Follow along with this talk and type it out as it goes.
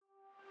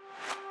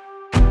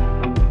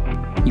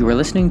You are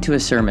listening to a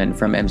sermon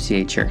from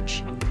MCA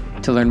Church.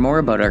 To learn more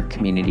about our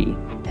community,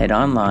 head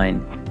online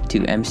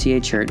to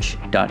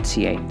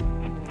mcachurch.ca.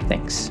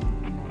 Thanks.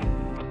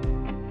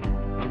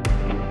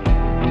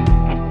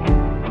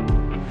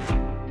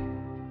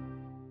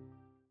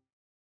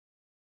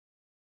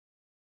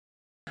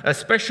 A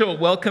special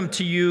welcome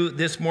to you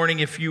this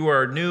morning if you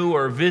are new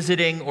or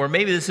visiting, or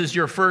maybe this is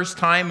your first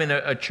time in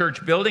a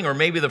church building, or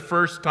maybe the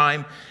first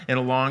time in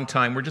a long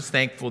time. We're just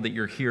thankful that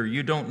you're here.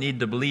 You don't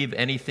need to believe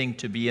anything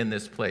to be in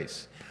this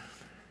place.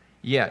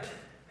 Yet,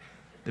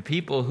 the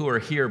people who are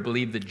here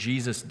believe that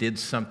Jesus did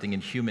something in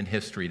human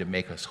history to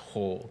make us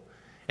whole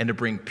and to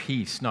bring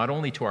peace, not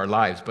only to our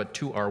lives, but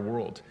to our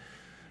world.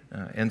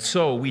 And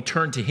so we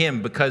turn to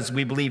him because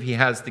we believe he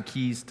has the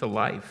keys to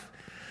life.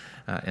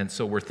 And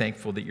so we're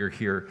thankful that you're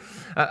here.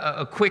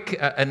 A quick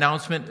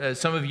announcement.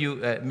 Some of you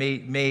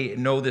may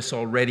know this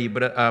already,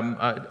 but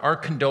our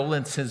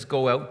condolences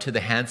go out to the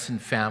Hansen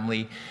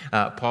family.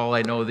 Paul,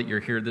 I know that you're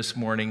here this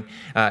morning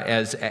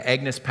as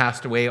Agnes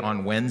passed away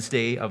on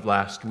Wednesday of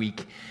last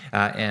week.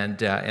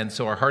 And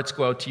so our hearts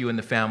go out to you and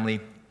the family.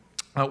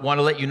 I want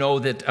to let you know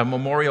that a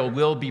memorial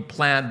will be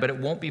planned, but it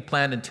won't be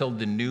planned until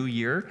the new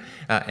year,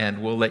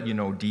 and we'll let you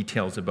know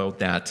details about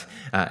that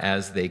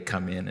as they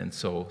come in, and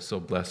so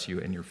bless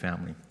you and your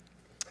family.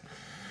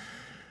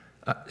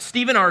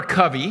 Stephen R.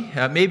 Covey,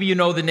 maybe you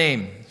know the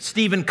name.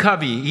 Stephen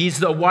Covey,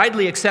 he's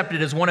widely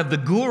accepted as one of the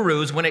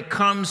gurus when it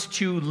comes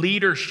to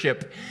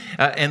leadership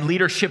and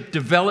leadership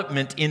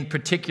development in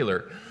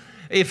particular.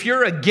 If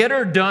you're a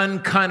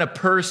get-her-done kind of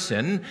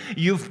person,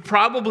 you've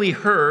probably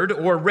heard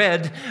or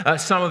read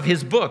some of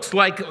his books,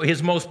 like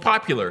his most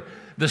popular,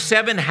 The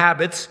 7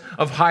 Habits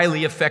of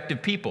Highly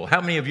Effective People. How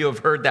many of you have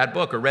heard that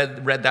book or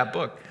read that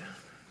book?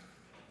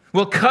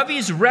 Well,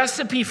 Covey's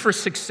recipe for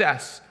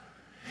success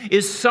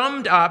is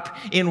summed up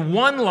in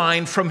one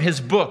line from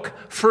his book,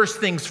 First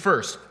Things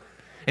First.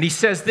 And he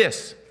says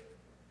this: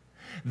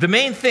 the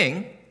main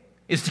thing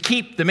is to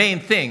keep the main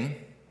thing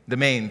the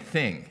main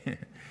thing.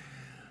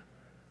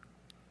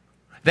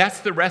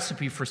 That's the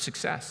recipe for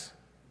success.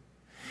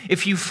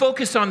 If you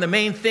focus on the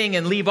main thing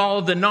and leave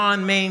all the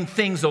non-main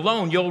things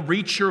alone, you'll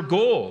reach your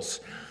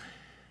goals.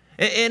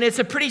 And it's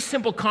a pretty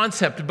simple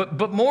concept,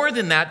 but more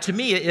than that, to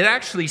me, it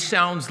actually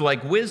sounds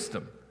like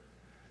wisdom.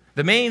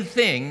 The main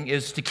thing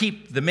is to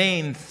keep the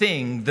main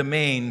thing the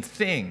main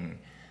thing.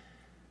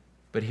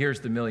 But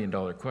here's the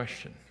million-dollar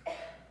question.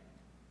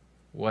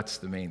 What's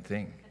the main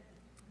thing?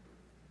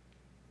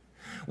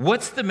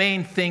 What's the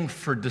main thing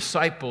for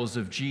disciples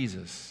of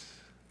Jesus?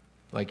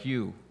 Like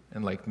you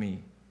and like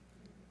me.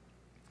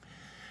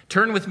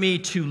 Turn with me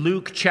to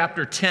Luke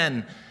chapter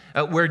 10,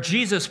 where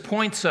Jesus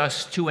points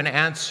us to an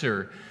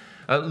answer.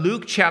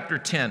 Luke chapter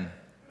 10.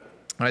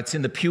 It's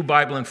in the Pew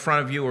Bible in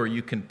front of you, or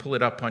you can pull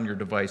it up on your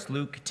device.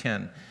 Luke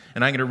 10.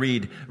 And I'm going to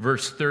read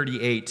verse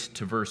 38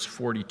 to verse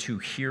 42.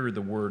 Hear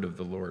the word of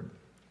the Lord.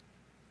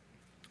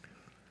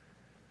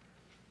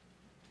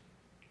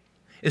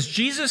 As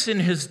Jesus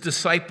and his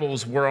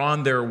disciples were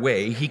on their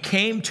way, he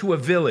came to a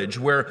village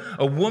where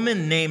a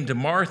woman named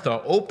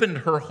Martha opened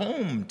her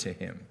home to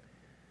him.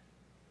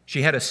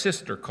 She had a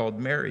sister called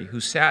Mary who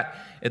sat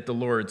at the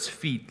Lord's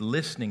feet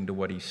listening to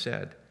what he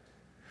said.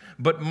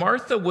 But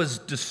Martha was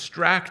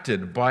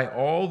distracted by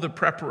all the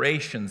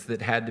preparations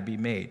that had to be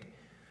made.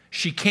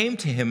 She came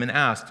to him and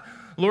asked,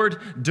 "Lord,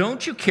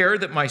 don't you care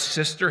that my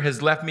sister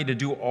has left me to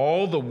do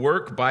all the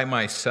work by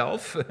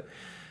myself?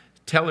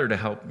 Tell her to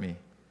help me."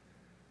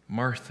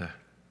 "Martha,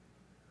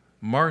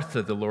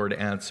 Martha," the Lord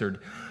answered,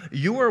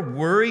 "you are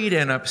worried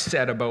and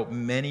upset about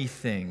many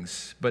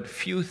things, but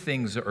few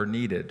things are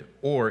needed,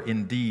 or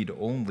indeed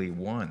only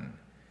one.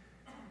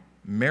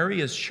 Mary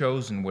has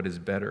chosen what is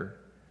better,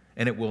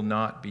 and it will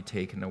not be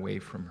taken away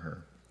from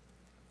her."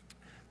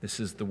 This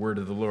is the word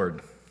of the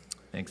Lord.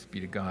 Thanks be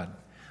to God.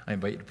 I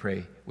invite you to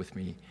pray with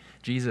me.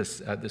 Jesus,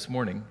 this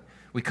morning,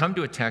 we come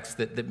to a text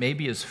that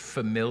maybe is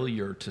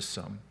familiar to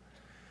some.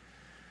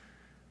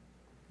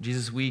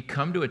 Jesus, we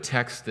come to a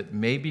text that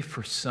maybe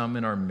for some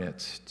in our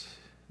midst,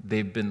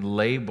 they've been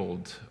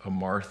labeled a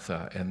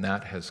Martha, and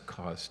that has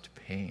caused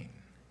pain.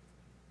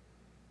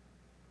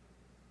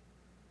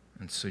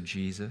 And so,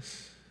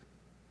 Jesus,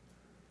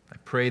 I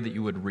pray that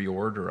you would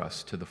reorder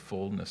us to the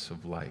fullness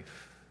of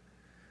life.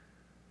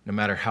 No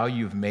matter how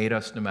you've made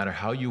us, no matter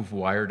how you've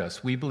wired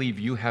us, we believe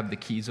you have the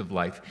keys of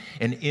life.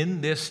 And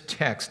in this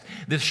text,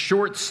 this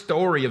short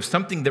story of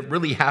something that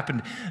really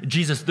happened,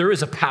 Jesus, there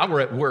is a power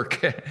at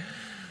work.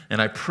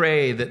 And I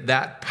pray that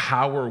that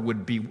power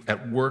would be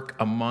at work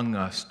among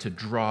us to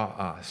draw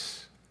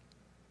us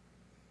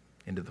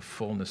into the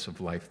fullness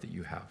of life that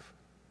you have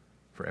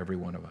for every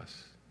one of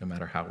us, no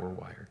matter how we're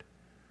wired.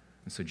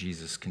 And so,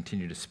 Jesus,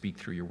 continue to speak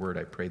through your word,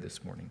 I pray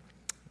this morning.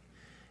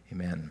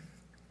 Amen.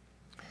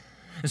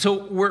 And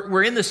so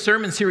we're in this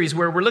sermon series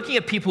where we're looking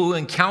at people who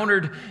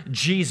encountered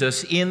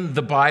Jesus in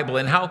the Bible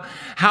and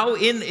how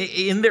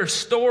in their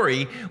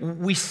story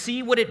we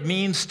see what it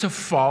means to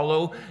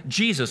follow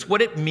Jesus,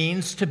 what it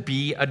means to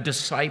be a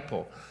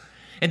disciple.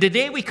 And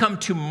today we come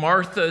to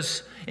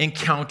Martha's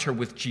encounter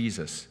with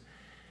Jesus.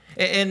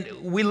 And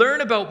we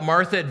learn about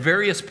Martha at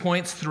various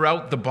points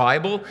throughout the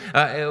Bible.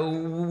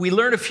 We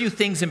learn a few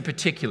things in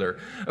particular.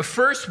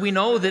 First, we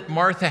know that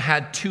Martha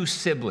had two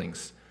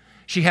siblings.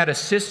 She had a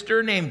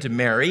sister named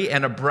Mary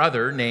and a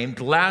brother named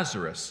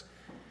Lazarus.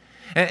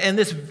 And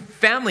this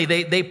family,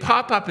 they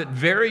pop up at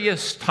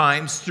various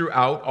times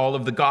throughout all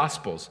of the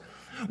Gospels.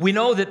 We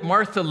know that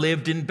Martha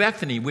lived in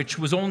Bethany, which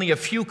was only a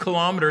few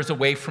kilometers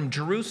away from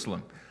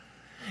Jerusalem.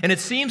 And it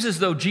seems as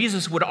though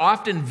Jesus would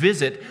often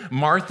visit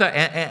Martha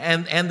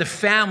and the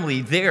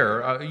family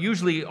there,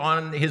 usually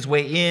on his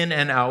way in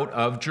and out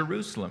of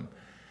Jerusalem.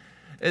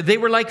 They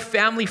were like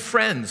family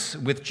friends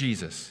with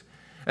Jesus.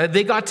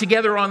 They got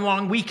together on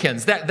long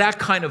weekends, that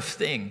kind of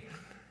thing.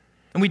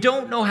 And we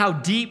don't know how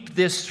deep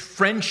this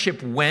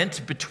friendship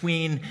went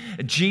between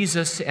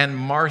Jesus and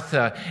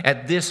Martha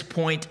at this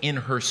point in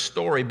her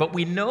story, but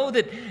we know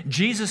that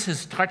Jesus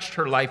has touched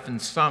her life in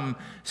some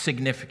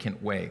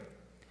significant way.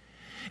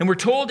 And we're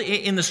told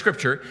in the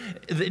scripture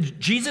that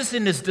Jesus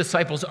and his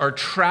disciples are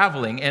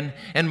traveling,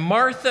 and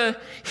Martha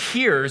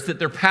hears that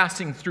they're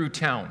passing through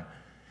town.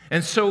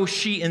 And so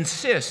she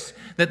insists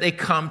that they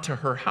come to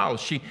her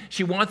house.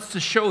 She wants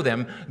to show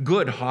them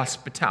good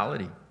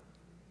hospitality.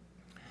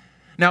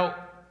 Now,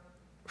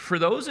 for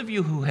those of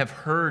you who have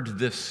heard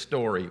this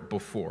story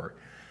before,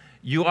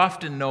 you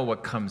often know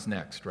what comes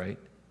next, right?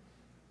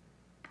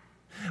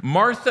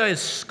 Martha is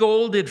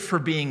scolded for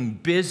being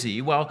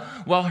busy,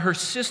 while her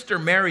sister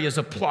Mary is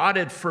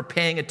applauded for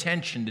paying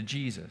attention to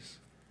Jesus.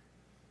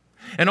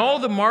 And all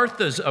the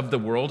Marthas of the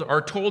world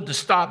are told to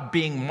stop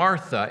being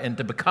Martha and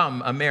to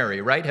become a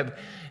Mary, right?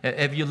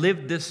 Have you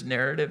lived this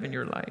narrative in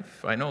your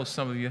life? I know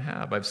some of you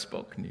have. I've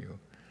spoken to you.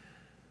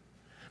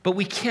 But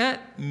we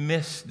can't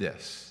miss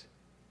this.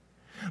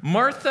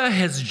 Martha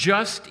has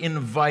just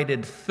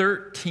invited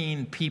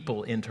 13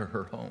 people into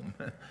her home.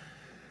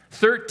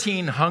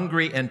 13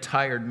 hungry and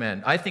tired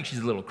men. I think she's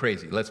a little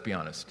crazy, let's be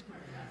honest.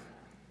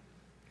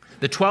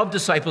 The 12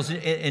 disciples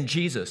and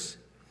Jesus.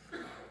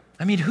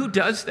 I mean, who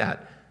does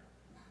that?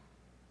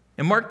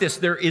 And mark this,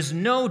 there is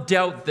no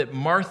doubt that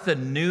Martha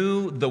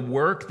knew the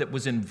work that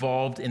was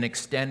involved in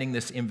extending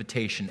this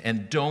invitation.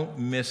 And don't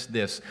miss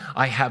this,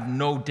 I have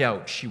no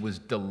doubt she was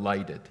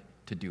delighted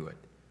to do it.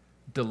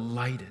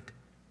 Delighted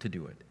to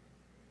do it.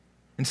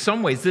 In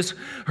some ways,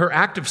 her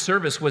act of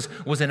service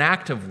was an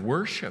act of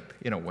worship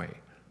in a way.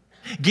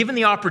 Given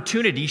the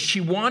opportunity, she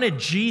wanted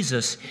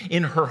Jesus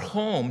in her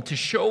home to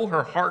show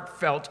her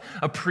heartfelt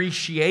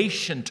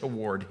appreciation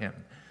toward him.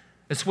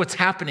 That's what's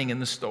happening in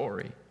the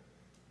story.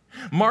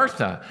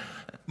 Martha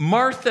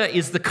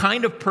is the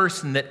kind of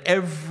person that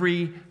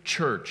every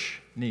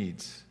church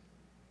needs.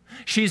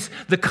 She's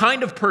the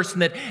kind of person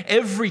that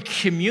every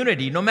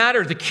community, no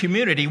matter the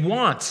community,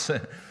 wants.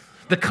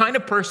 The kind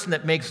of person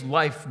that makes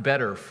life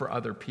better for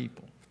other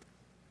people.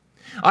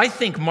 I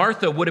think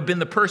Martha would have been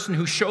the person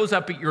who shows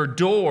up at your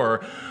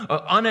door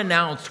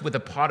unannounced with a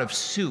pot of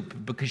soup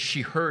because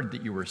she heard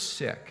that you were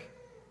sick.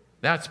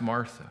 That's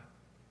Martha.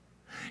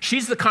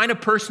 She's the kind of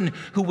person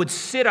who would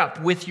sit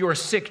up with your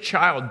sick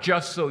child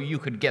just so you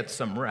could get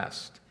some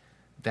rest.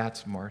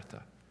 That's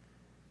Martha.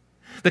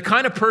 The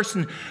kind of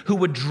person who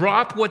would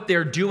drop what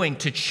they're doing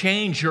to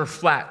change your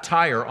flat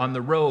tire on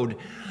the road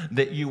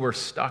that you were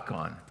stuck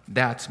on.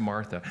 That's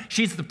Martha.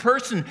 She's the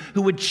person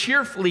who would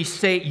cheerfully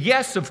say,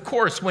 yes, of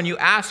course, when you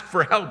ask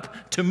for help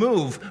to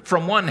move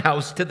from one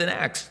house to the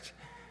next.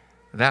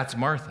 That's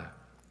Martha.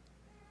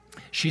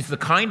 She's the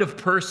kind of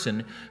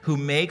person who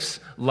makes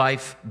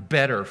life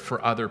better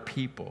for other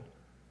people.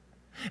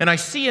 And I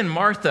see in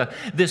Martha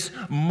this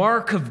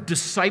mark of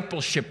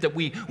discipleship that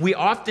we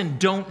often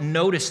don't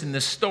notice in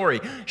this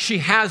story. She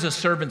has a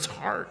servant's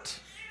heart.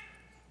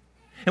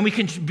 And we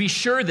can be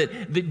sure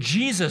that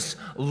Jesus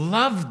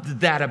loved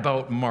that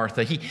about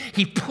Martha.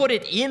 He put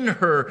it in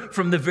her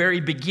from the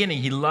very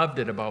beginning. He loved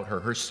it about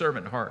her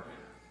servant heart.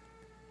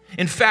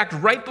 In fact,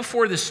 right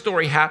before this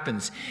story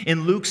happens,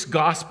 in Luke's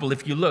gospel,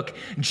 if you look,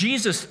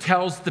 Jesus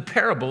tells the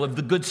parable of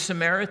the Good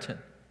Samaritan.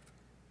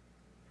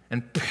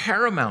 And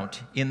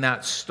paramount in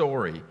that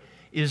story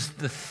is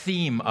the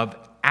theme of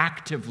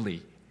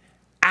actively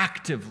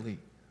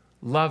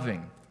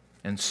loving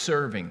and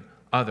serving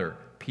other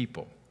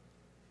people.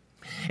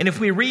 And if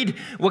we read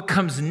what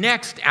comes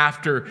next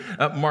after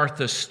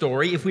Martha's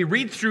story, if we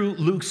read through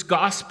Luke's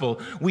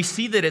gospel, we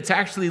see that it's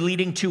actually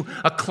leading to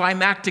a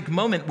climactic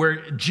moment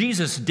where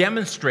Jesus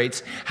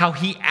demonstrates how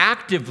he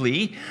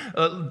actively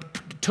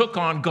took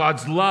on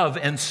God's love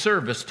and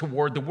service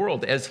toward the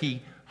world as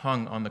he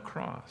hung on the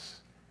cross.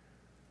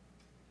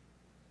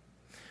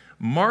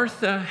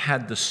 Martha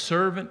had the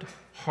servant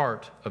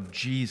heart of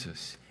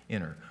Jesus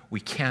in her.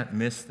 We can't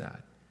miss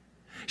that.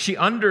 She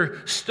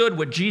understood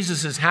what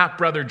Jesus'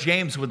 half-brother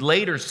James would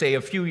later say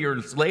a few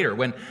years later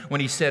when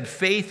he said,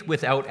 faith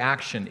without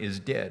action is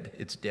dead.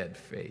 It's dead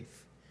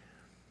faith.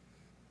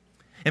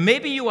 And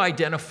maybe you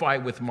identify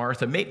with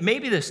Martha.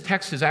 Maybe this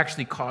text has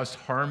actually caused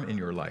harm in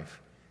your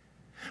life.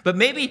 But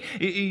maybe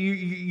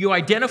you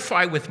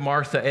identify with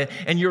Martha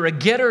and you're a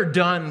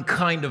get-her-done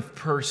kind of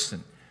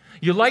person.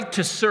 You like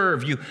to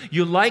serve.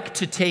 You like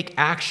to take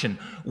action.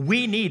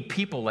 We need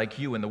people like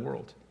you in the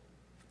world.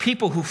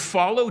 People who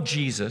follow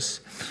Jesus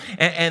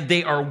and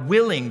they are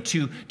willing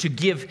to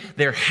give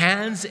their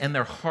hands and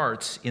their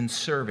hearts in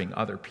serving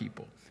other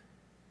people.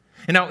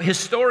 And now,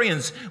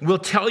 historians will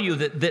tell you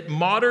that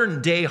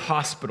modern day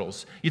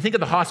hospitals, you think of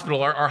the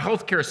hospital, our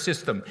healthcare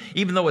system,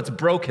 even though it's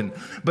broken,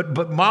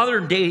 but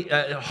modern day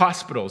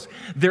hospitals,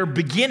 their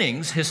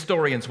beginnings,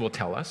 historians will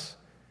tell us,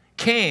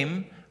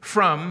 came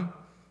from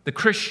the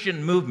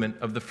Christian movement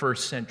of the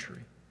first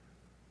century.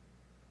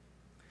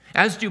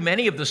 As do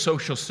many of the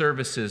social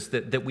services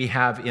that we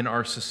have in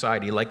our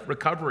society, like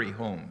recovery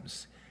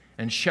homes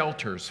and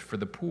shelters for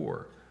the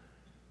poor,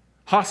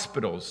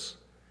 hospitals,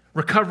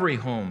 recovery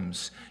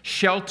homes,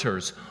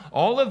 shelters.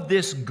 All of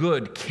this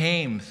good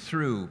came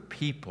through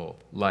people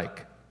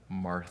like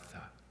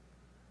Martha.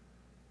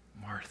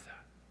 Martha.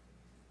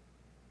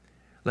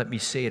 Let me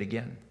say it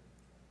again.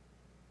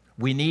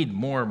 We need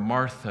more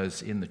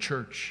Marthas in the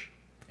church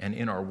and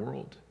in our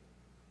world.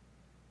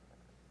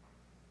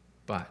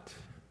 But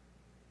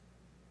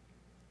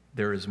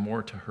there is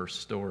more to her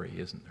story,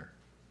 isn't there?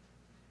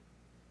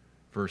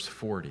 Verse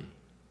 40.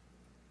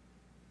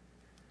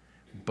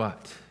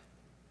 But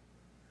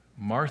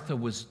Martha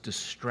was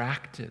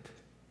distracted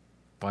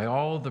by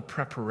all the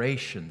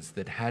preparations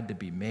that had to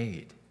be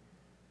made.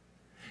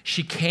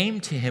 She came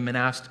to him and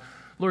asked,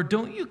 Lord,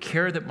 don't you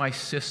care that my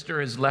sister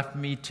has left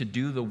me to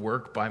do the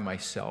work by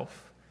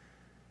myself?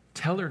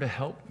 Tell her to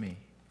help me.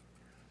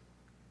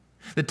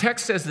 The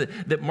text says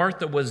that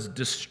Martha was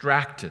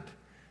distracted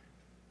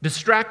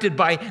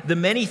by the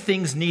many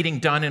things needing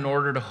done in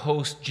order to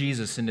host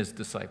Jesus and his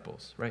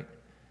disciples, right?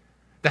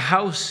 The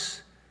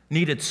house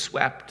needed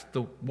swept,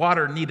 the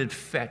water needed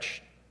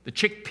fetched, the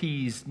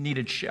chickpeas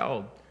needed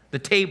shelled, the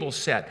table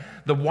set,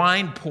 the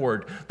wine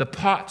poured, the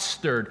pot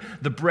stirred,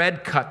 the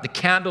bread cut, the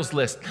candles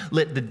lit,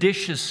 the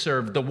dishes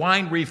served, the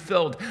wine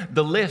refilled.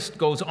 The list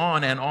goes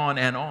on and on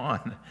and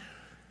on.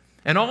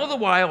 And all the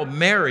while,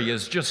 Mary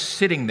is just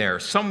sitting there,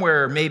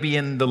 somewhere maybe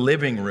in the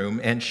living room,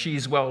 and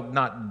she's,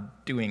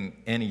 not doing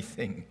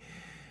anything.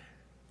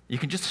 You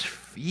can just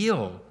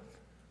feel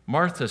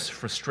Martha's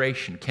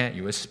frustration, can't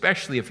you?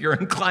 Especially if you're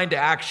inclined to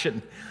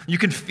action. You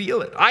can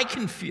feel it. I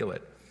can feel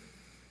it.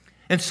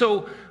 And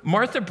so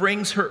Martha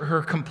brings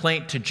her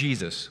complaint to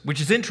Jesus, which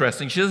is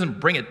interesting. She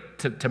doesn't bring it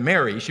to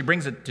Mary. She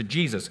brings it to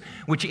Jesus,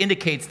 which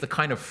indicates the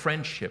kind of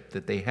friendship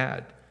that they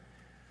had.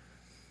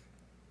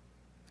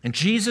 And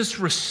Jesus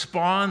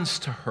responds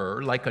to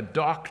her like a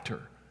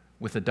doctor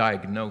with a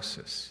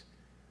diagnosis.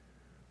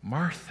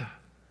 Martha,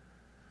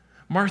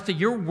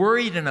 you're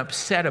worried and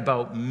upset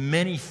about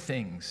many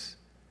things.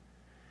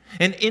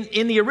 And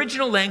in the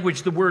original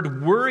language, the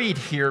word worried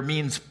here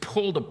means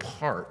pulled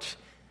apart.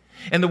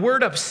 And the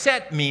word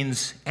upset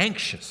means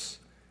anxious.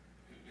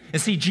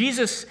 And see,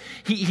 Jesus,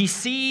 he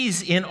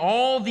sees in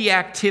all the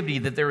activity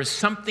that there is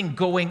something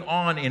going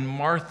on in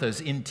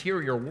Martha's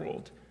interior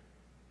world.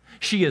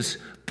 She is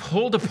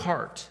pulled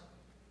apart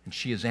and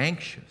she is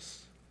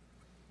anxious.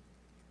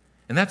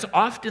 And that's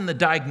often the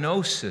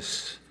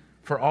diagnosis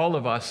for all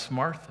of us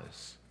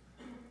Marthas.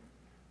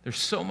 There's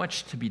so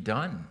much to be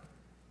done.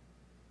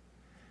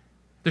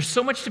 There's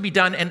so much to be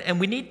done, and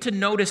we need to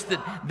notice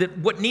that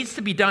what needs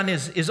to be done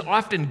is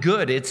often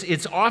good.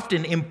 It's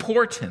often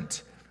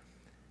important.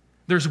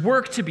 There's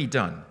work to be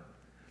done.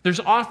 There's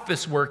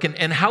office work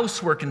and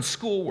housework and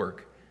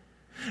schoolwork.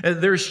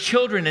 There's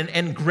children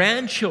and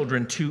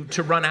grandchildren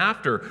to run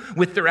after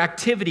with their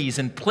activities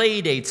and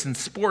play dates and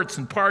sports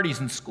and parties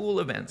and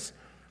school events.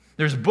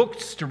 There's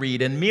books to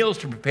read and meals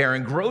to prepare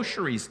and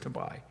groceries to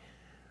buy.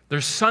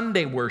 There's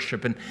Sunday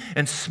worship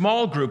and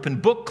small group and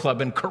book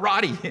club and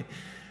karate.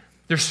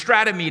 There's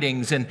strata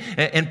meetings and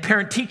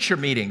parent-teacher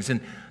meetings, and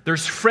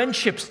there's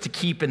friendships to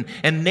keep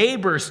and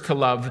neighbors to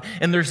love,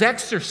 and there's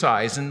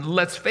exercise, and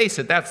let's face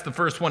it, that's the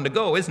first one to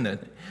go, isn't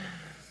it?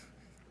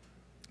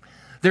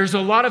 There's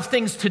a lot of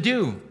things to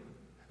do,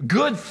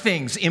 good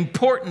things,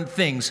 important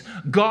things,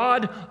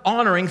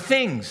 God-honoring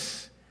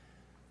things.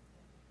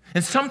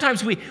 And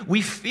sometimes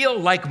we feel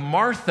like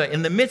Martha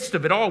in the midst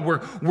of it all.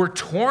 We're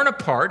torn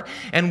apart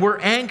and we're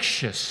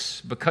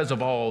anxious because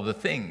of all the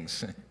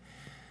things.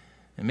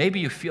 And maybe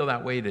you feel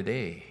that way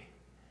today.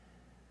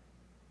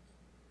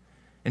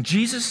 And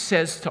Jesus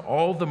says to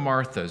all the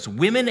Marthas,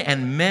 women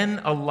and men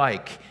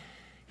alike,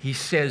 he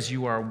says,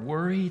 you are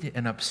worried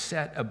and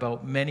upset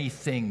about many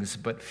things,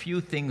 but few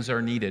things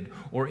are needed,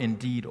 or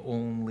indeed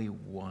only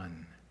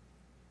one.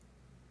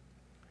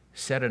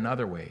 Said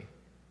another way,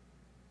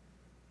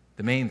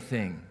 the main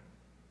thing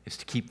is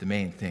to keep the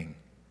main thing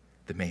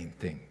the main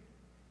thing.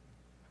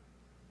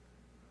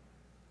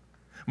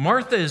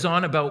 Martha is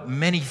on about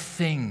many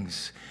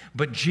things,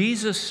 but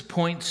Jesus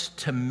points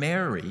to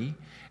Mary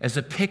as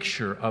a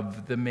picture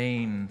of the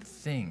main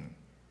thing.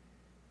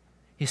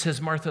 He says,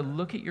 Martha,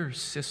 look at your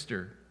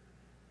sister.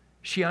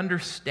 She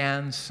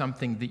understands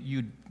something that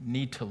you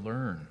need to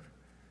learn.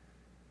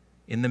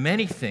 In the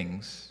many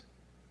things,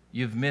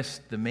 you've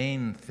missed the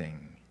main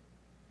thing.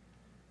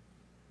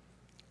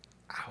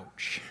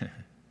 Ouch.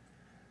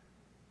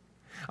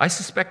 I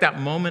suspect that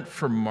moment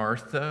for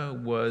Martha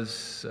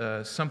was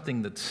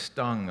something that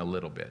stung a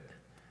little bit.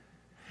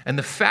 And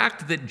the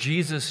fact that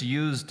Jesus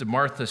used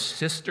Martha's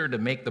sister to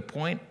make the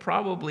point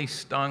probably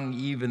stung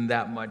even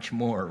that much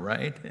more,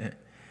 right?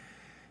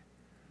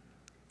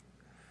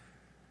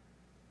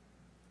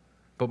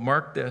 But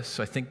mark this,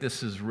 I think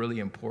this is really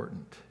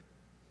important.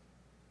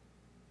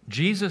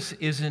 Jesus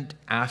isn't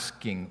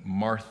asking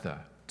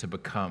Martha to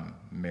become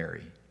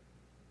Mary.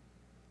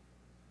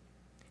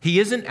 He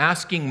isn't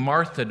asking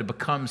Martha to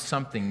become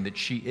something that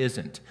she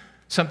isn't,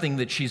 something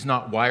that she's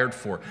not wired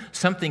for,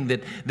 something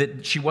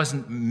that she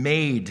wasn't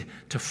made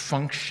to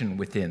function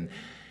within.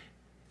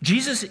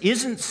 Jesus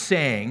isn't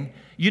saying,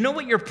 you know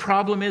what your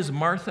problem is,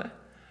 Martha?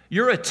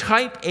 You're a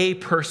type A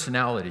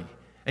personality,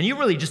 and you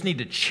really just need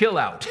to chill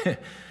out.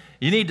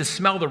 You need to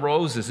smell the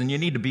roses, and you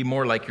need to be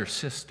more like your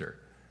sister.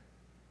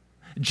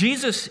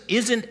 Jesus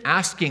isn't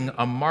asking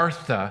a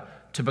Martha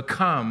to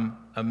become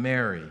a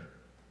Mary.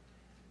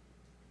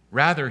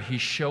 Rather,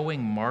 he's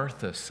showing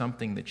Martha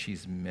something that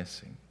she's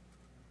missing.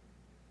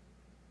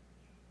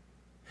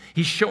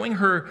 He's showing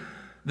her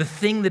the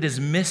thing that is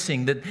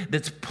missing,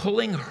 that's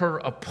pulling her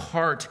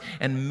apart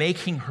and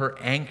making her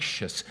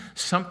anxious,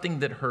 something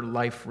that her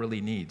life really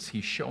needs.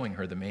 He's showing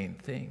her the main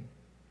thing.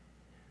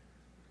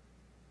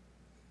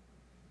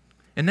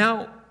 And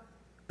now,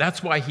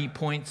 that's why he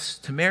points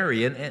to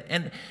Mary.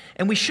 And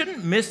we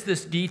shouldn't miss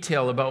this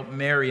detail about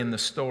Mary in the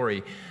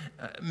story.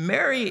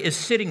 Mary is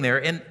sitting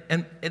there,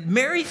 and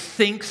Mary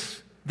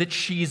thinks that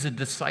she's a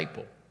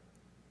disciple.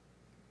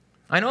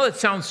 I know it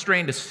sounds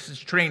strange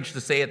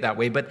to say it that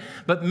way,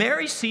 but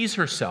Mary sees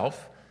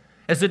herself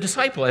as a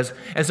disciple,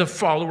 as a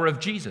follower of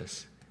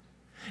Jesus.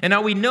 And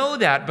now we know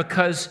that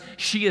because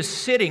she is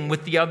sitting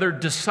with the other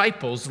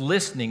disciples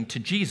listening to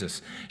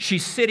Jesus.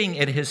 She's sitting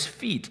at his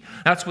feet.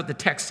 That's what the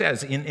text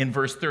says in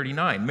verse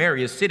 39.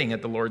 Mary is sitting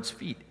at the Lord's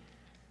feet.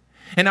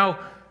 And now,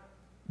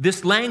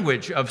 this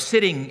language of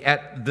sitting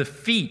at the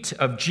feet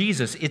of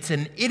Jesus, it's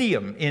an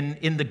idiom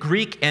in the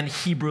Greek and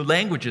Hebrew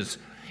languages.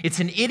 It's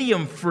an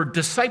idiom for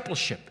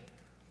discipleship.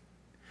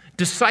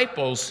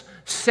 Disciples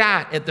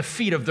sat at the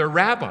feet of their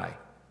rabbi.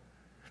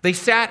 They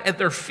sat at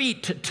their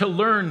feet to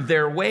learn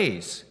their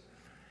ways.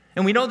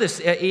 And we know this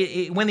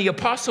when the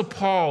Apostle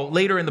Paul,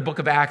 later in the book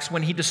of Acts,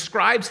 when he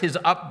describes his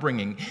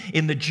upbringing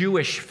in the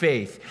Jewish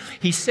faith,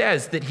 he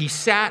says that he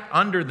sat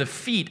under the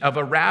feet of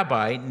a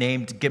rabbi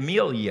named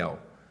Gamaliel.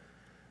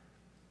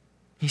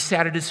 He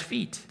sat at his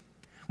feet.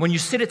 When you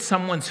sit at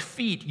someone's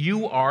feet,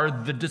 you are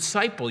the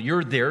disciple.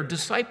 You're their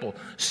disciple.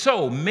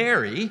 So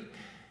Mary,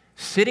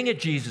 sitting at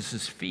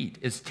Jesus' feet,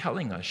 is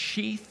telling us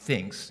she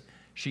thinks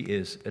she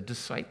is a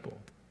disciple,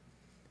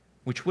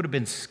 which would have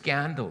been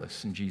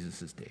scandalous in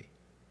Jesus' day.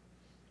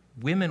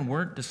 Women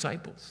weren't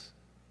disciples.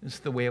 It's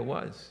the way it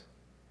was.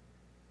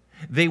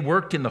 They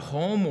worked in the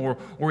home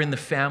or in the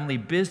family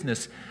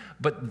business,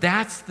 but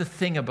that's the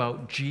thing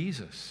about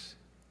Jesus.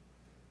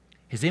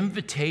 His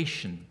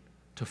invitation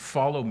to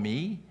follow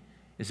me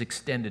is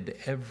extended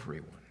to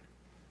everyone.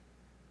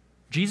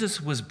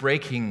 Jesus was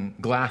breaking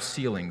glass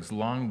ceilings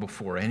long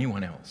before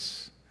anyone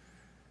else.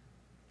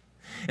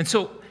 And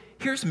so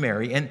here's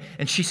Mary, and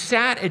she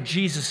sat at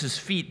Jesus'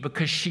 feet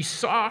because she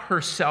saw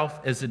herself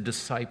as a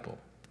disciple.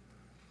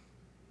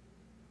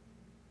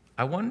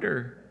 I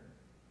wonder,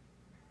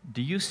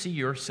 do you see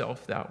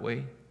yourself that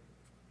way?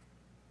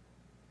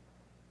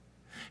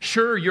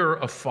 Sure, you're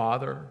a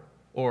father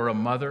or a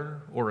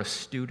mother or a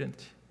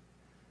student.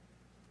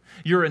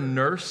 You're a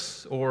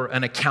nurse or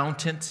an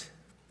accountant.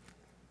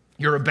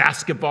 You're a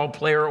basketball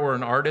player or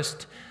an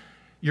artist.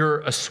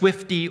 You're a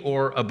Swiftie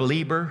or a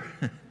believer.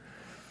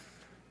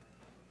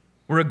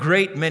 We're a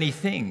great many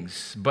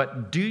things,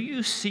 but do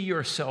you see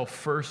yourself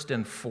first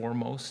and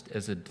foremost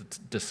as a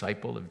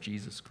disciple of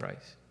Jesus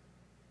Christ?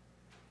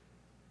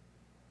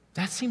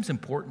 That seems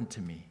important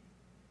to me.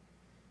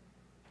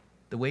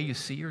 The way you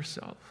see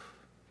yourself.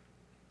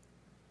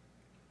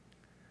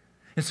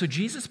 And so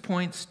Jesus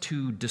points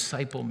to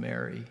disciple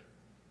Mary.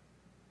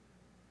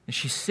 And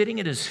she's sitting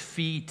at his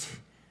feet,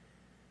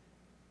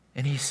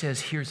 and he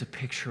says, here's a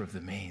picture of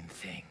the main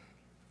thing.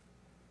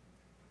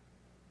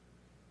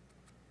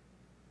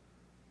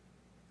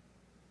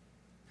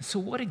 So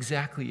what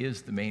exactly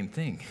is the main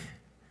thing?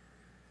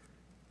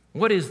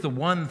 What is the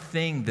one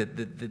thing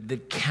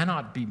that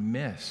cannot be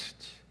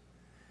missed?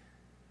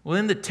 Well,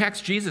 in the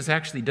text, Jesus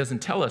actually doesn't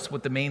tell us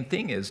what the main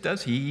thing is,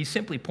 does he? He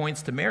simply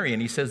points to Mary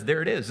and he says,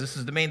 there it is. This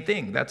is the main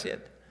thing. That's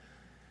it.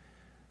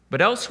 But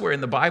elsewhere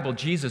in the Bible,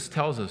 Jesus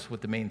tells us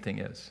what the main thing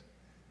is.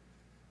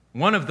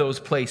 One of those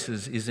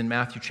places is in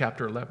Matthew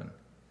chapter 11.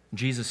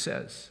 Jesus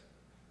says,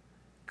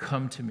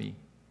 come to me,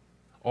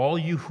 all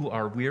you who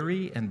are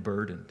weary and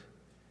burdened,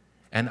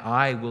 and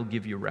I will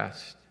give you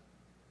rest.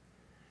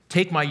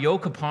 Take my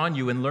yoke upon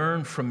you and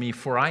learn from me,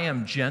 for I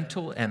am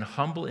gentle and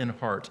humble in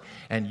heart,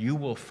 and you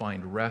will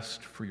find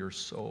rest for your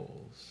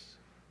souls.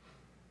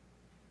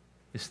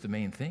 It's the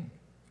main thing.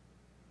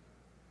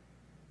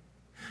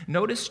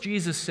 Notice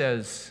Jesus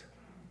says,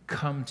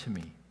 come to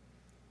me.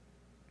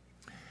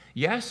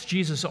 Yes,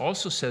 Jesus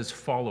also says,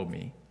 follow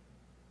me.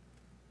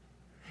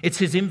 It's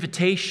his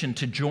invitation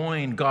to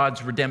join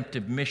God's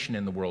redemptive mission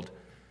in the world.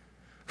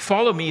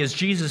 Follow me is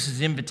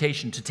Jesus'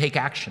 invitation to take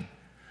action,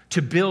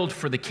 to build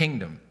for the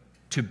kingdom,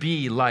 to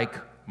be like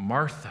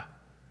Martha.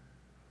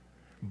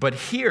 But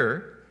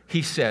here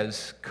he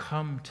says,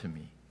 come to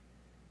me,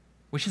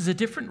 which is a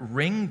different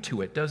ring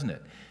to it, doesn't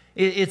it?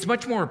 It's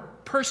much more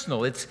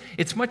personal.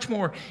 It's much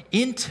more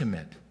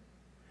intimate.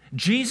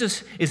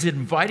 Jesus is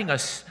inviting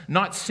us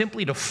not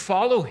simply to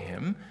follow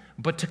him,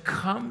 but to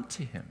come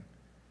to him.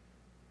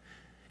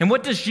 And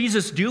what does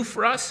Jesus do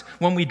for us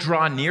when we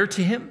draw near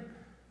to him?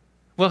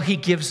 Well, he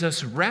gives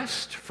us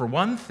rest, for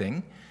one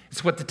thing.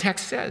 It's what the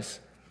text says.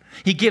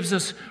 He gives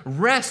us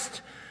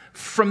rest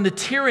from the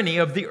tyranny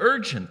of the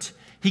urgent.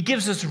 He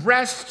gives us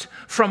rest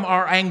from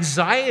our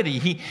anxiety.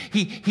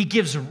 He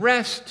gives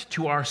rest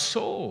to our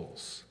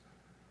souls.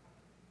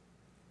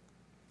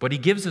 But he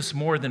gives us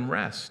more than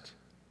rest.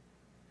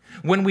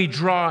 When we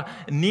draw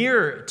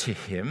near to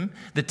him,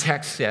 the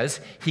text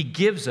says, he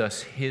gives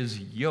us his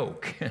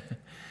yoke.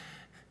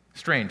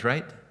 Strange,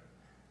 right?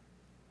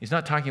 He's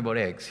not talking about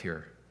eggs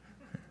here.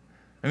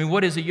 I mean,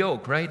 what is a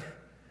yoke, right?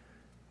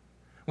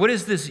 What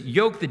is this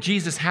yoke that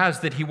Jesus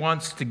has that he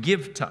wants to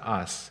give to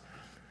us?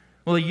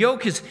 Well, a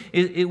yoke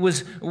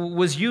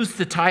was used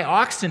to tie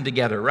oxen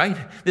together, right?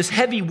 This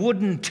heavy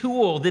wooden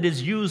tool that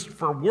is used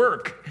for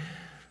work.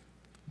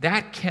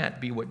 That can't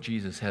be what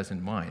Jesus has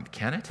in mind,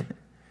 can it?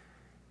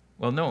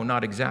 Well, no,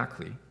 not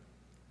exactly.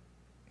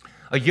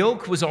 A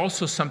yoke was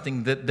also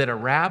something that a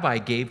rabbi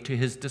gave to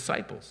his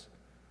disciples.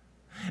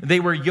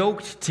 They were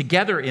yoked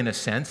together in a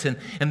sense, and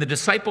the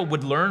disciple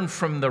would learn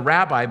from the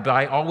rabbi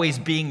by always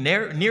being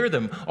near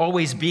them,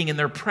 always being in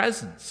their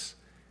presence.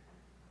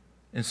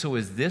 And so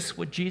is this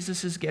what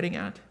Jesus is getting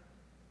at?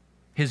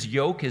 His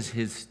yoke is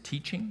his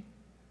teaching?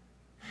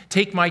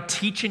 Take my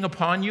teaching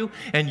upon you,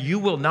 and you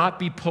will not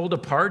be pulled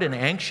apart and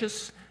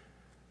anxious?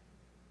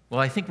 Well,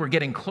 I think we're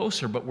getting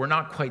closer, but we're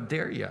not quite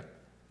there yet.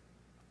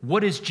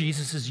 What is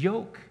Jesus'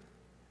 yoke?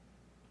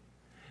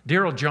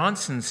 Darrell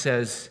Johnson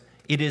says,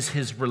 it is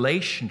his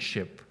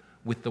relationship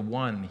with the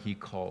one he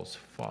calls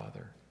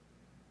Father.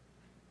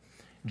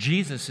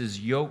 Jesus is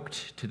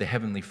yoked to the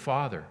Heavenly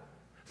Father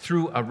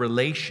through a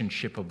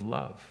relationship of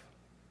love.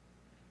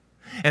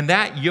 And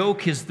that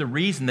yoke is the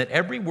reason that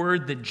every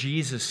word that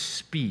Jesus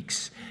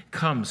speaks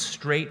comes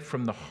straight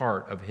from the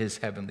heart of his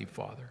Heavenly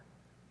Father.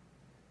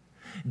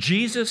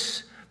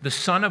 Jesus, the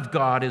Son of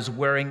God, is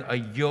wearing a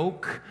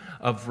yoke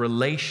of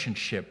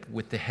relationship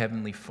with the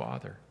Heavenly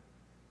Father.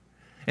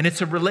 And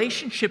it's a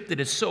relationship that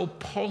is so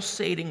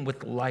pulsating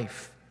with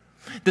life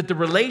that the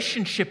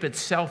relationship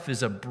itself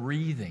is a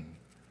breathing,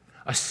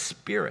 a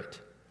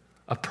spirit,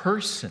 a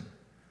person,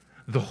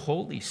 the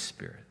Holy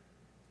Spirit.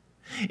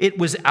 It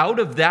was out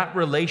of that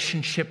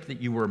relationship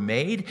that you were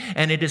made,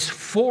 and it is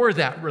for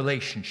that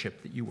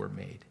relationship that you were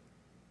made.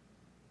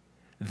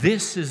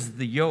 This is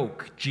the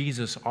yoke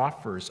Jesus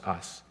offers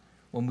us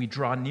when we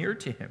draw near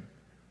to him.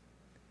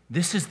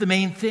 This is the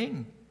main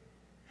thing.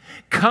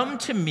 Come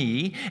to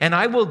me, and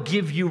I will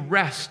give you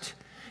rest.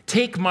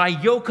 Take my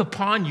yoke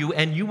upon you,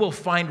 and you will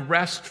find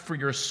rest for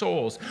your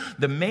souls.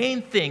 The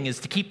main thing is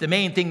to keep the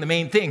main thing the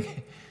main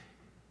thing.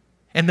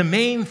 And the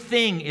main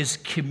thing is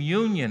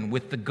communion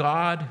with the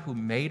God who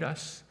made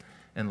us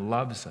and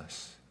loves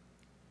us.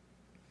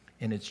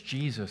 And it's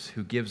Jesus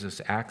who gives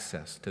us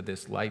access to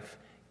this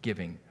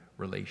life-giving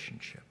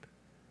relationship.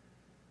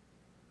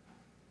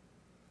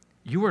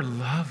 You are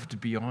loved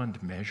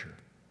beyond measure.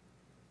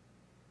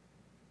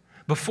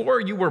 Before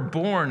you were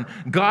born,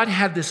 God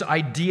had this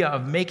idea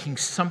of making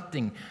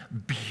something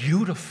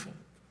beautiful.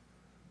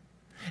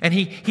 And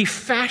he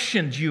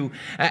fashioned you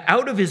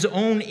out of his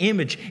own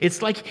image.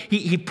 It's like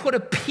he put a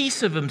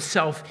piece of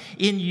himself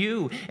in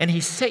you, and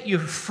he set you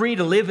free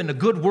to live in a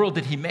good world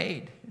that he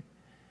made.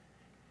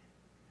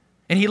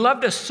 And he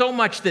loved us so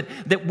much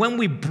that when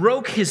we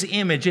broke his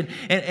image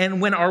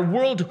and when our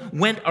world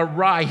went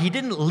awry, he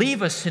didn't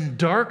leave us in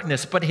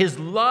darkness, but his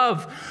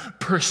love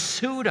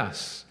pursued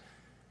us.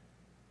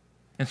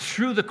 And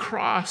through the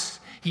cross,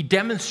 he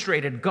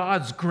demonstrated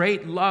God's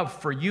great love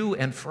for you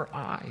and for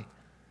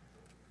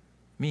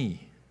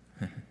me.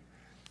 The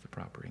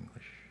proper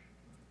English.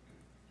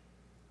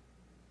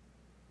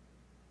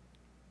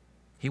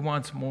 He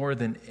wants more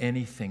than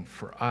anything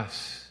for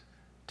us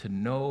to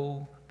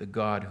know the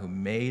God who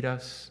made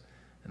us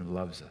and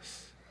loves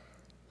us.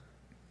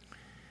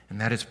 And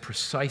that is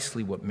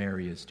precisely what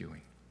Mary is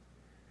doing.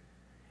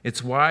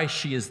 It's why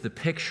she is the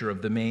picture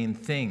of the main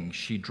thing.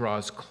 She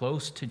draws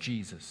close to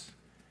Jesus.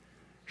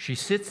 She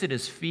sits at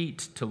his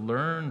feet to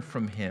learn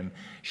from him.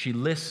 She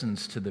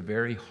listens to the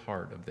very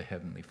heart of the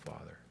Heavenly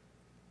Father.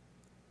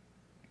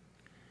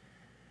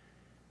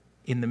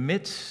 In the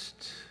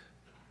midst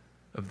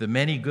of the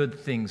many good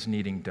things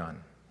needing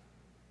done,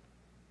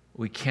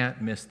 we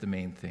can't miss the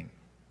main thing.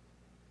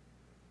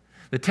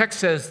 The text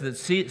says that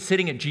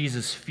sitting at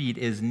Jesus' feet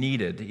is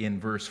needed in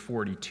verse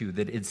 42,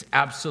 that it's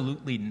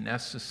absolutely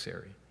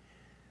necessary.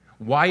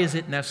 Why is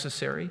it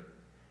necessary?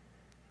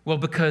 Well,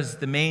 because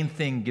the main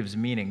thing gives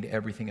meaning to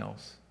everything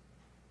else.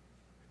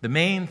 The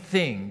main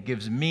thing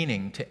gives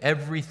meaning to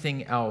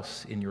everything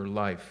else in your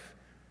life.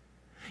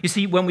 You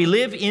see, when we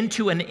live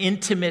into an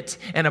intimate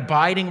and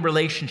abiding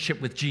relationship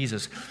with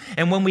Jesus,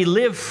 and when we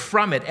live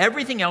from it,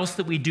 everything else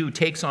that we do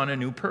takes on a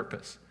new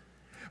purpose.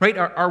 Right?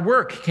 Our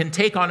work can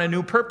take on a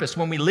new purpose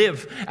when we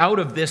live out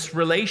of this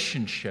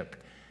relationship.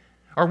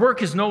 Our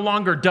work is no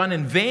longer done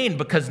in vain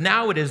because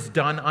now it is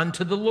done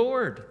unto the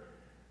Lord.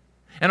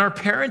 And our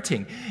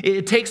parenting,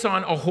 it takes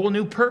on a whole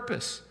new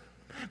purpose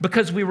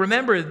because we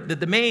remember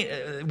the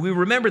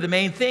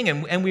main thing,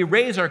 and we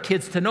raise our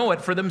kids to know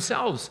it for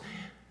themselves.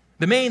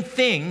 The main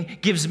thing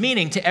gives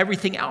meaning to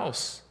everything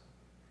else.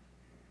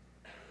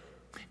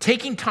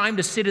 Taking time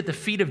to sit at the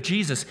feet of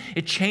Jesus,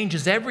 it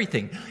changes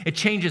everything. It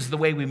changes the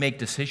way we make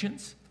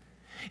decisions.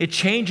 It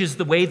changes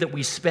the way that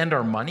we spend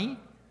our money.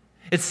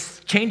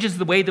 It changes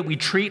the way that we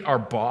treat our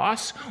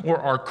boss or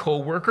our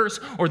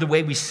coworkers or the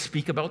way we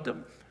speak about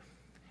them.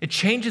 It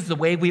changes the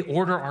way we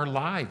order our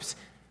lives.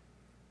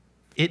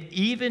 It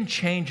even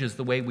changes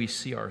the way we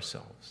see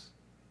ourselves,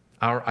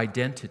 our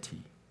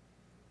identity.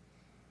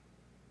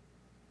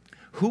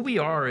 Who we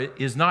are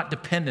is not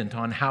dependent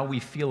on how we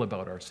feel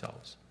about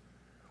ourselves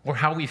or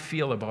how we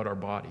feel about our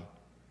body.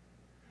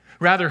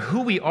 Rather,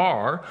 who we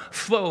are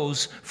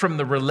flows from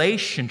the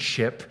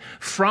relationship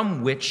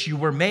from which you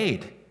were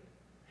made.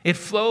 It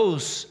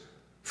flows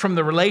from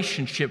the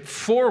relationship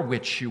for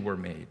which you were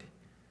made.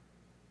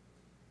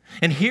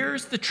 And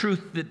here's the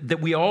truth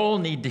that we all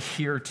need to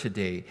hear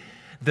today.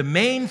 The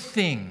main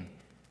thing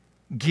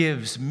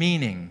gives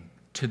meaning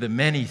to the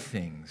many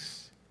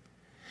things.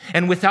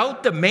 And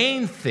without the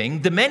main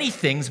thing, the many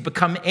things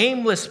become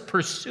aimless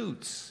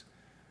pursuits,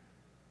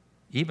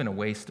 even a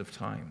waste of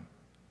time.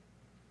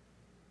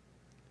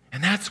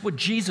 And that's what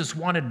Jesus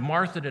wanted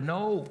Martha to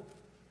know.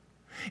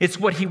 It's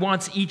what he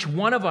wants each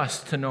one of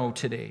us to know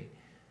today.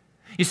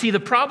 You see, the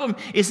problem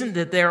isn't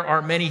that there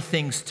are many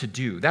things to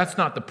do. That's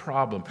not the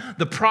problem.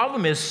 The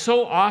problem is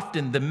so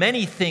often the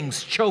many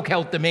things choke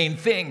out the main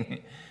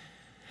thing.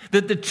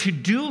 That the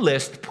to-do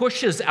list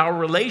pushes our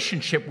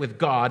relationship with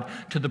God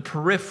to the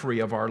periphery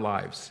of our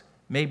lives.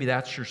 Maybe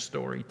that's your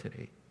story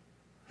today.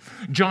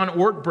 John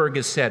Ortberg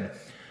has said,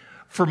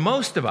 for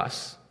most of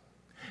us,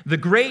 the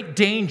great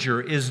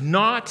danger is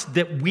not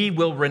that we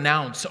will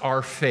renounce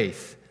our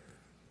faith.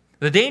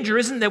 The danger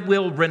isn't that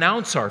we'll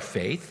renounce our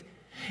faith.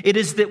 It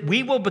is that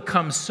we will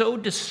become so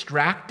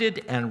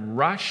distracted and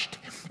rushed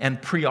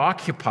and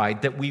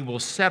preoccupied that we will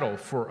settle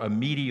for a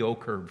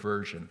mediocre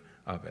version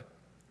of it.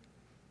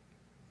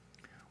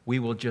 We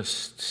will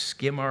just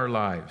skim our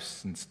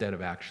lives instead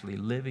of actually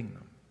living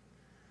them.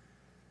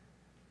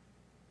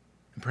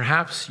 And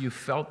perhaps you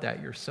felt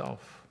that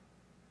yourself.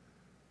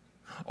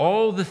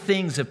 All the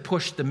things have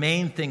pushed the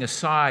main thing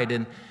aside,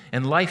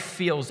 and life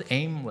feels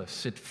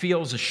aimless. It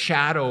feels a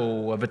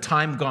shadow of a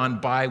time gone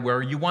by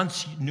where you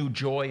once knew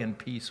joy and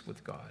peace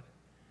with God.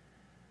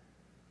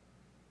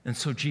 And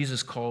so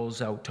Jesus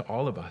calls out to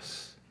all of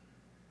us,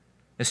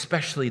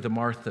 especially the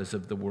Marthas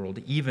of the world,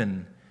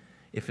 even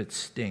if it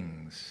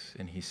stings.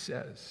 And he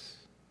says,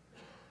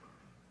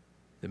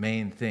 the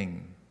main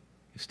thing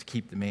is to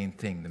keep the main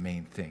thing the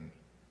main thing.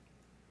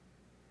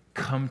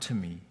 Come to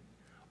me,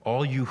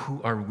 all you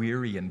who are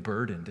weary and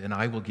burdened, and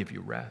I will give you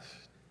rest.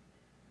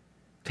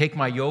 Take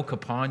my yoke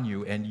upon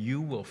you, and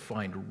you will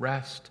find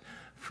rest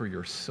for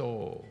your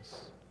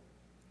souls.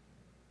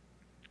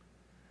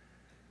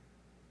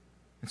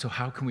 And so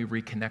how can we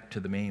reconnect to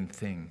the main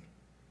thing?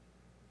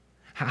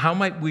 How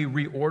might we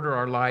reorder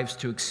our lives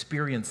to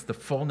experience the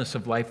fullness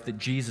of life that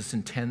Jesus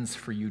intends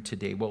for you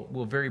today?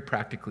 Well, very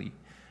practically,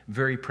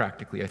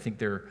 I think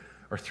there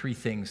are three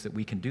things that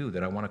we can do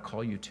that I want to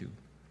call you to.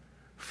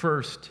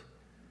 First,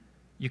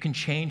 you can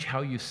change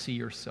how you see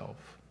yourself.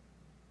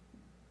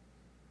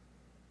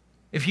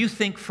 If you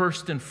think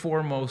first and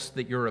foremost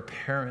that you're a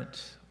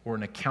parent or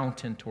an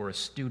accountant or a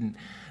student,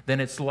 then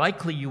it's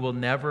likely you will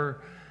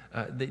never,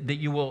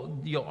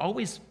 you'll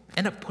always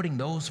end up putting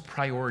those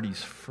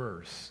priorities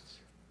first.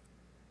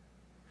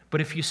 But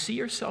if you see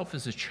yourself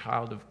as a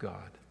child of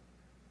God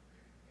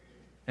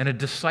and a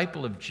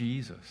disciple of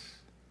Jesus,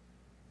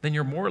 then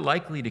you're more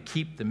likely to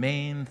keep the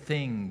main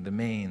thing the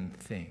main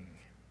thing.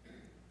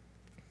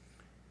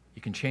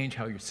 You can change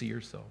how you see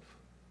yourself.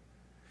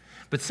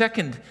 But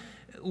second,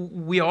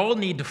 we all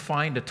need to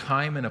find a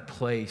time and a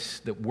place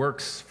that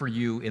works for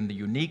you in the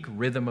unique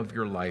rhythm of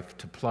your life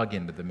to plug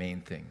into the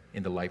main thing,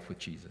 into life with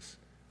Jesus.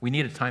 We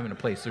need a time and a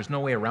place. There's no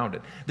way around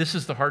it. This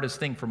is the hardest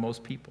thing for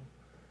most people.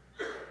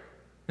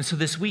 And so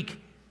this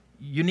week,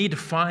 you need to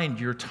find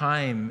your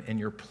time and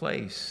your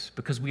place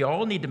because we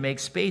all need to make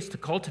space to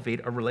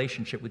cultivate a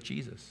relationship with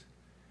Jesus.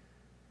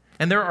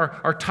 And there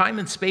are time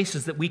and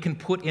spaces that we can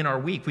put in our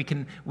week. We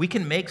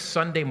can make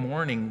Sunday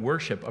morning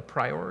worship a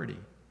priority.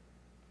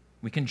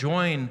 We can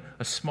join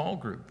a small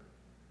group.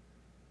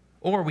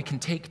 Or we can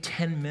take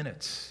 10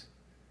 minutes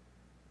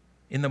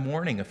in the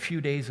morning a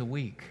few days a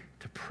week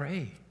to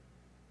pray,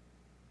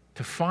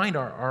 to find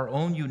our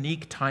own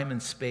unique time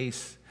and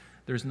space.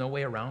 There's no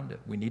way around it.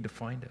 We need to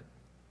find it.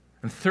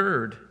 And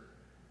third,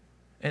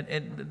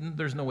 and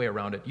there's no way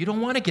around it. You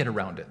don't want to get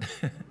around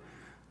it.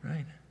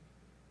 right?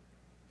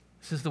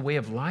 This is the way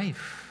of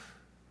life.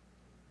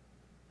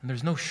 And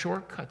there's no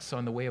shortcuts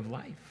on the way of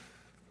life.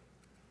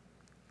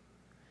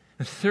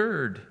 And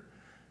third,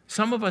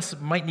 some of us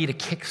might need a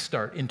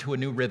kickstart into a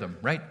new rhythm,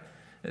 right?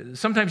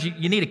 Sometimes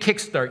you need a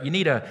kickstart. You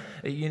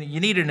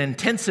need an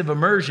intensive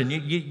immersion.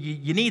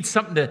 You need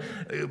something to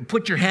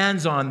put your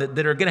hands on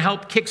that are going to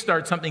help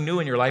kickstart something new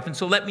in your life. And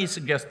so let me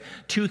suggest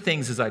two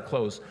things as I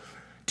close.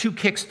 Two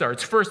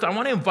kickstarts. First, I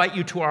want to invite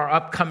you to our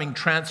upcoming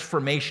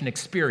transformation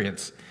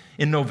experience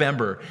in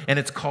November, and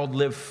it's called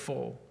Live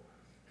Full.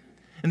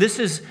 And this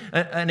is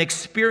an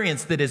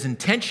experience that is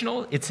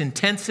intentional, it's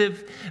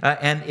intensive,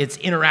 and it's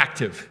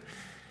interactive.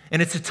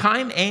 And it's a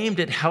time aimed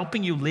at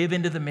helping you live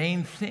into the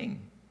main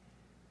thing.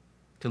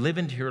 To live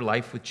into your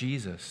life with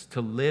Jesus,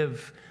 to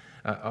live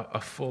a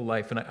full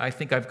life. And I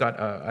think I've got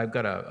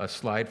a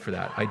slide for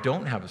that. I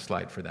don't have a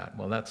slide for that.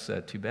 Well, that's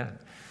too bad.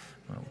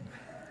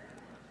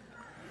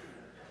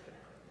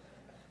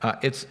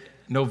 It's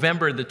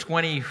November the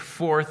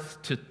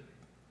 24th to,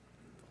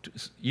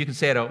 you can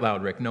say it out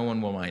loud, Rick. No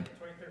one will mind.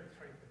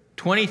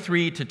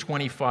 23 to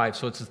 25.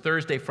 So it's a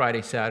Thursday,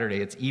 Friday,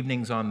 Saturday. It's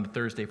evenings on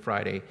Thursday,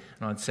 Friday,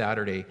 and on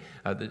Saturday,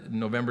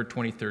 November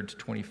 23rd to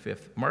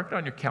 25th. Mark it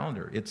on your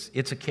calendar. It's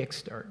a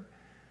kickstart,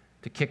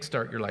 to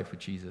kickstart your life with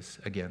Jesus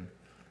again.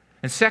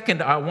 And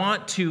second, I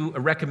want to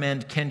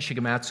recommend Ken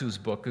Shigematsu's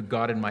book,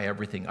 God in My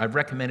Everything. I've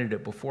recommended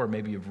it before.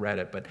 Maybe you've read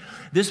it. But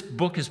this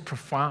book is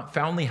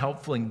profoundly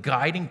helpful in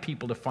guiding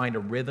people to find a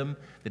rhythm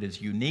that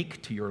is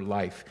unique to your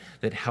life,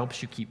 that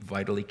helps you keep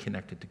vitally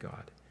connected to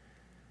God.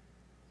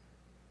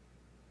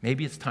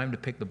 Maybe it's time to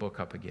pick the book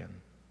up again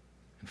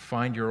and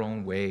find your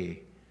own way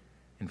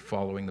in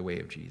following the way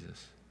of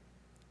Jesus.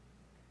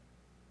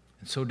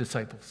 And so,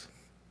 disciples,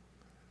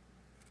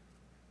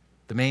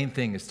 the main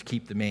thing is to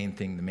keep the main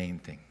thing the main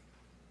thing.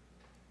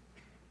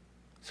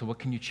 So what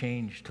can you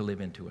change to live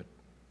into it?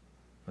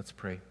 Let's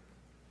pray.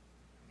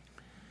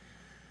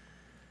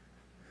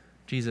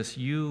 Jesus,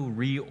 you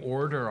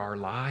reorder our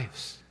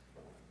lives.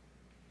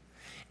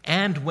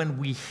 And when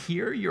we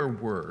hear your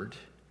word,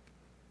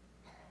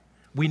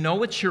 we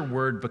know it's your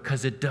word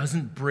because it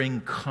doesn't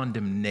bring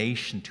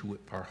condemnation to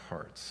our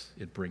hearts.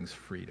 It brings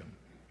freedom.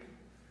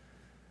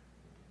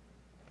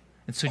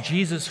 And so,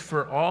 Jesus,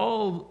 for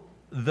all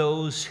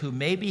those who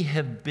maybe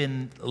have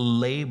been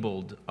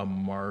labeled a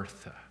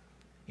Martha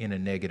in a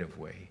negative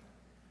way,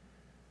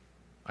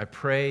 I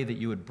pray that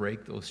you would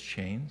break those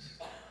chains.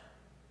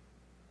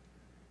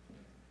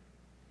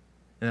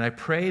 And I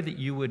pray that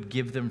you would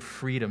give them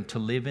freedom to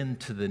live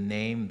into the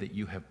name that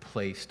you have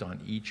placed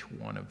on each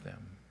one of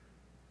them.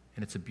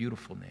 And it's a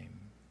beautiful name.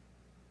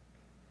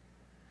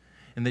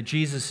 And that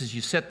Jesus, as you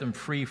set them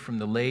free from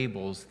the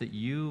labels, that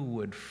you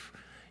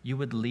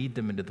would lead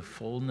them into the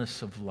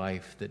fullness of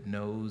life that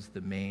knows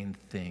the main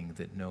thing,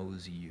 that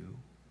knows you.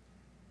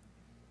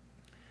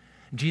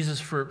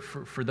 Jesus,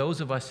 for those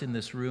of us in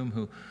this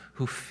room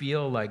who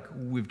feel like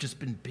we've just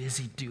been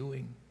busy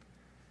doing,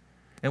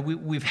 and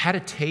we've had a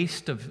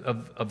taste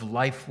of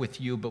life with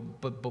you,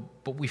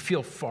 but we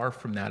feel far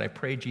from that, I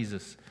pray,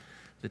 Jesus,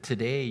 that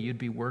today you'd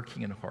be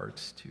working in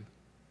hearts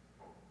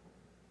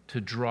to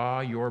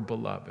draw your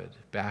beloved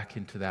back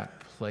into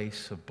that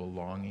place of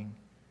belonging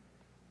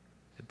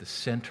at the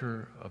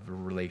center of a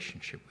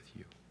relationship with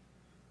you.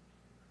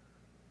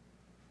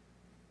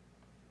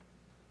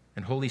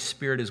 And Holy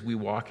Spirit, as we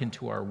walk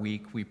into our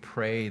week, we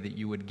pray that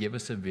you would give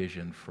us a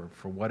vision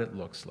for what it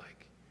looks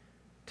like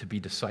to be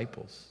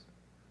disciples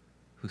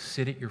who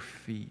sit at your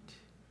feet,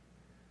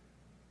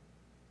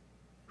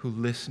 who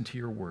listen to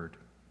your word,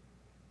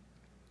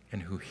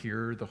 and who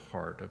hear the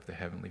heart of the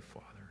Heavenly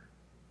Father.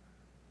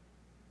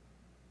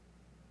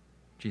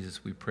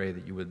 Jesus, we pray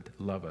that you would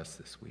love us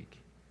this week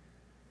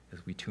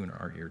as we tune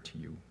our ear to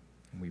you,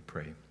 and we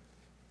pray.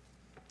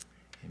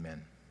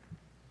 Amen.